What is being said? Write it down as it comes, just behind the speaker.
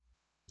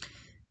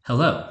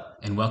Hello,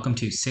 and welcome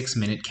to 6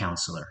 Minute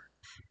Counselor.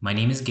 My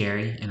name is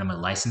Gary, and I'm a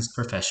licensed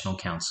professional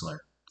counselor.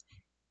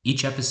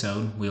 Each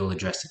episode, we will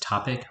address a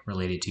topic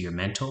related to your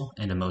mental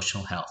and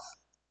emotional health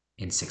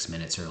in 6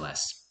 minutes or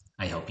less.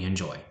 I hope you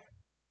enjoy.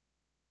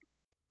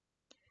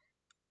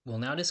 We'll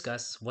now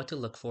discuss what to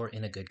look for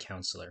in a good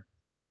counselor.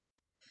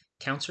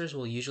 Counselors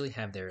will usually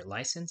have their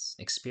license,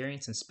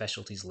 experience, and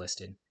specialties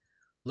listed.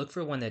 Look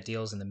for one that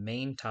deals in the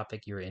main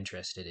topic you're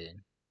interested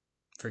in.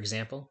 For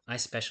example, I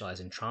specialize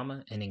in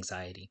trauma and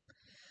anxiety.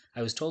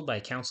 I was told by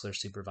a counselor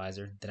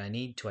supervisor that I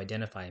need to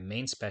identify a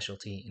main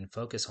specialty and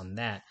focus on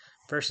that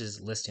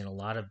versus listing a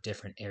lot of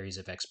different areas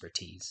of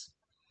expertise.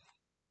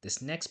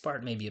 This next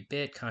part may be a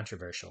bit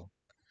controversial.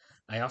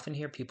 I often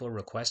hear people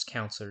request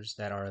counselors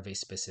that are of a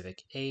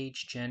specific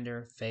age,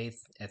 gender,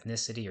 faith,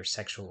 ethnicity, or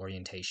sexual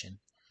orientation.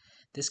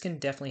 This can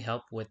definitely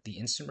help with the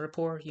instant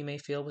rapport you may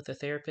feel with a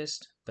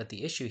therapist, but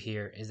the issue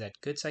here is that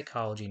good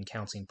psychology and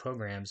counseling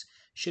programs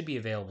should be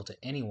available to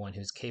anyone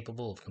who is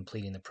capable of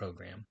completing the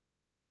program.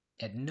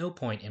 At no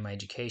point in my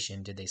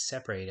education did they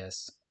separate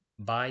us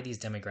by these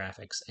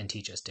demographics and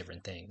teach us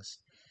different things.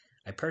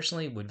 I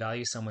personally would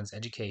value someone's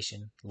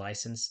education,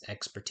 license,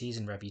 expertise,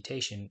 and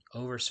reputation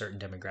over certain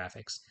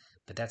demographics,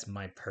 but that's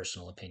my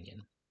personal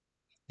opinion.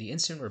 The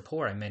instant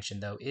rapport I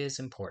mentioned, though, is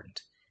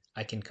important.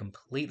 I can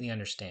completely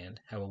understand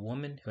how a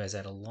woman who has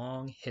had a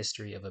long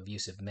history of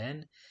abusive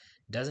men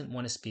doesn't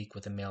want to speak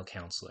with a male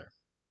counselor.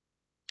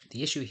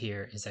 The issue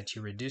here is that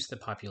you reduce the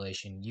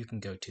population you can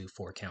go to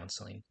for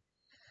counseling.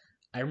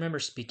 I remember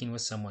speaking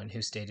with someone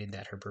who stated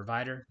that her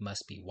provider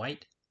must be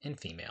white and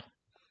female.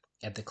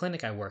 At the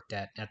clinic I worked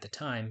at the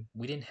time,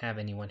 we didn't have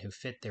anyone who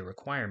fit their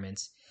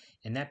requirements,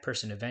 and that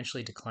person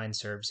eventually declined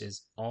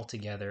services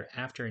altogether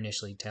after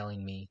initially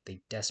telling me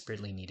they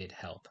desperately needed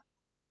help.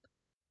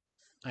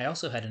 I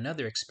also had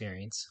another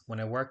experience when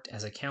I worked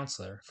as a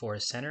counselor for a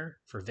center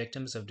for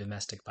victims of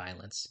domestic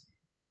violence.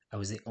 I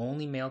was the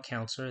only male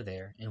counselor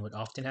there and would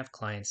often have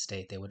clients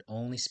state they would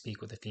only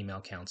speak with a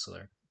female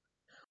counselor.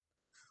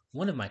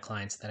 One of my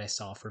clients that I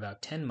saw for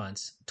about 10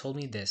 months told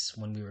me this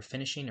when we were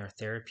finishing our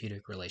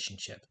therapeutic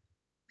relationship.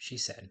 She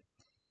said,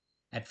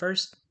 "At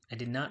first, I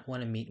did not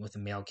want to meet with a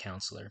male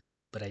counselor,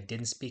 but I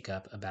didn't speak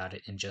up about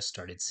it and just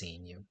started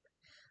seeing you.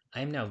 I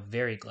am now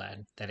very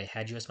glad that I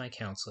had you as my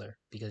counselor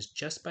because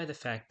just by the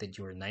fact that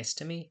you were nice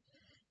to me,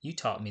 you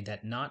taught me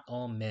that not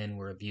all men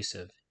were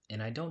abusive,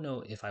 and I don't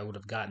know if I would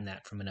have gotten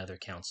that from another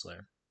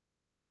counselor."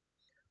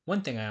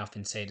 One thing I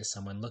often say to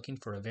someone looking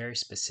for a very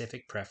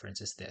specific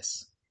preference is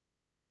this.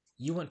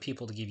 You want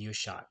people to give you a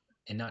shot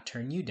and not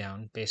turn you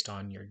down based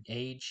on your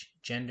age,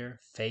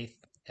 gender,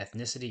 faith,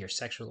 ethnicity, or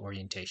sexual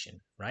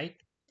orientation, right?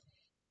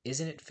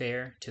 Isn't it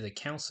fair to the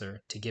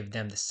counselor to give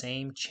them the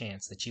same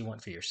chance that you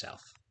want for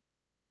yourself?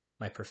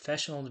 My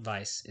professional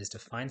advice is to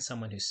find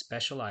someone who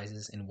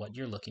specializes in what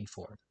you're looking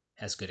for,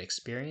 has good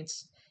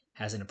experience,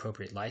 has an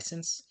appropriate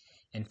license,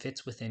 and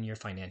fits within your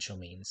financial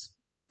means.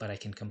 But I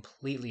can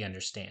completely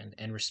understand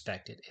and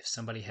respect it if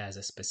somebody has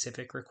a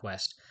specific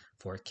request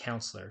for a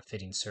counselor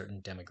fitting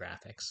certain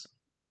demographics.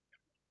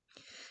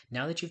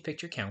 Now that you've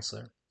picked your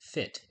counselor,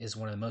 fit is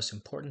one of the most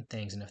important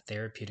things in a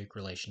therapeutic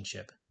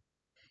relationship.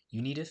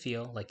 You need to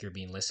feel like you're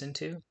being listened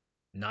to,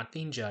 not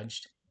being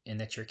judged, and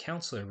that your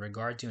counselor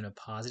regards you in a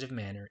positive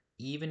manner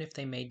even if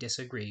they may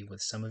disagree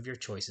with some of your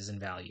choices and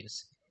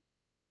values.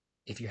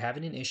 If you're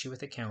having an issue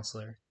with a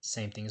counselor,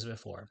 same thing as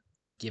before.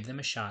 Give them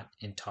a shot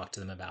and talk to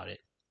them about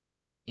it.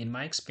 In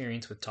my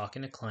experience with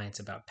talking to clients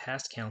about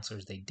past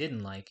counselors they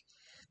didn't like,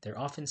 there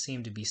often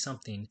seemed to be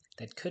something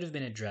that could have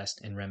been addressed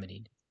and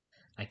remedied.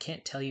 I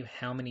can't tell you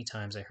how many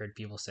times I heard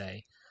people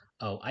say,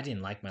 "Oh, I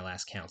didn't like my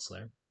last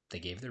counselor." They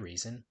gave the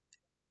reason,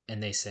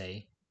 and they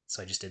say,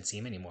 "So I just didn't see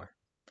him anymore."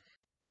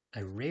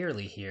 I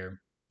rarely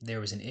hear, "There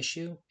was an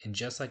issue, and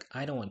just like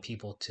I don't want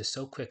people to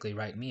so quickly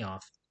write me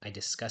off, I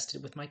discussed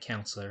it with my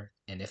counselor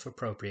and, if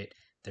appropriate,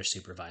 their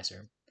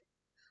supervisor."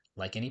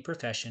 Like any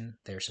profession,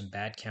 there are some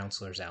bad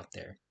counselors out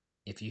there.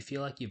 If you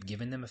feel like you've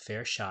given them a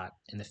fair shot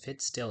and the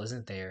fit still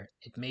isn't there,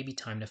 it may be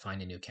time to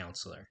find a new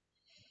counselor.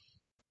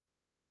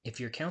 If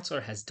your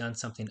counselor has done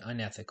something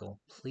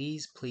unethical,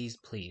 please, please,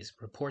 please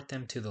report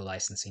them to the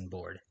licensing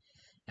board.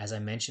 As I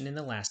mentioned in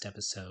the last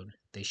episode,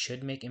 they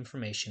should make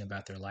information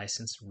about their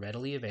license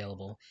readily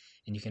available,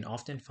 and you can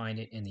often find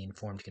it in the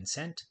informed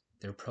consent,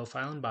 their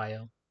profile and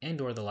bio,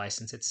 and/or the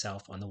license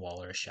itself on the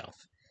wall or a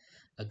shelf.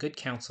 A good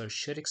counselor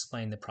should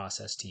explain the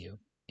process to you,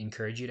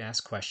 encourage you to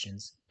ask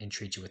questions, and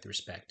treat you with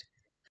respect.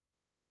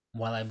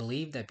 While I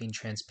believe that being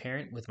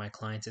transparent with my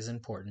clients is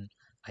important,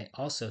 I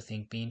also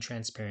think being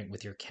transparent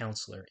with your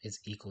counselor is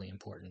equally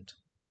important.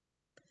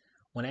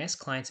 When I ask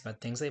clients about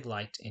things they've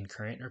liked in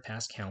current or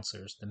past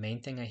counselors, the main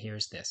thing I hear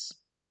is this: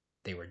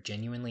 they were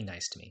genuinely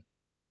nice to me.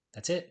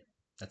 That's it.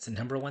 That's the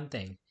number one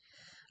thing.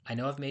 I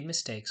know I've made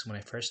mistakes when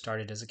I first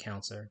started as a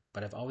counselor,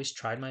 but I've always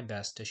tried my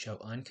best to show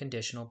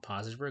unconditional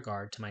positive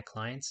regard to my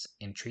clients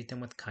and treat them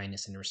with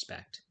kindness and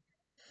respect.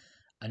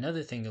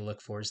 Another thing to look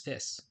for is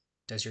this: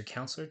 does your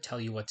counselor tell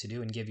you what to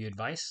do and give you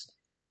advice?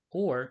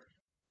 Or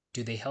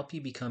do they help you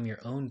become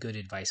your own good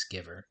advice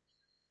giver?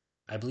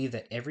 I believe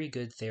that every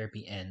good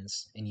therapy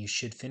ends, and you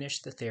should finish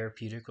the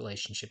therapeutic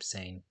relationship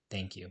saying,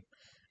 "Thank you.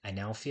 I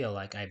now feel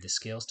like I have the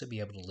skills to be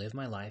able to live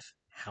my life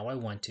how I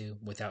want to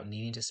without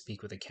needing to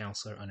speak with a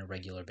counselor on a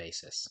regular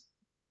basis."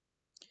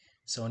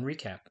 So, in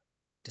recap,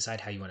 decide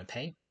how you want to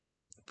pay,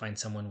 find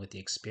someone with the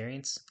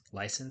experience,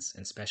 license,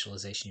 and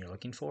specialization you're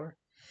looking for.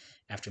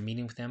 After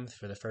meeting with them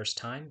for the first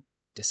time,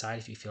 decide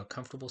if you feel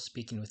comfortable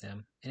speaking with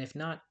them, and if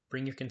not,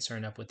 bring your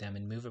concern up with them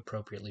and move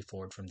appropriately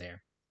forward from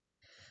there.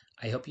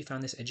 I hope you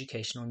found this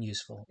educational and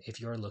useful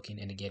if you are looking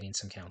into getting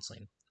some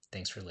counseling.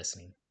 Thanks for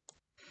listening.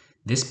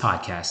 This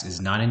podcast is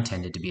not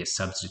intended to be a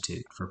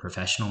substitute for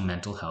professional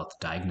mental health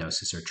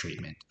diagnosis or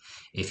treatment.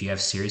 If you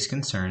have serious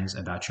concerns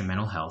about your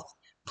mental health,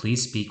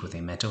 please speak with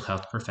a mental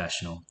health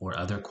professional or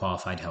other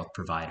qualified health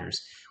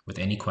providers with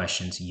any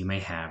questions you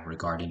may have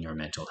regarding your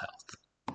mental health.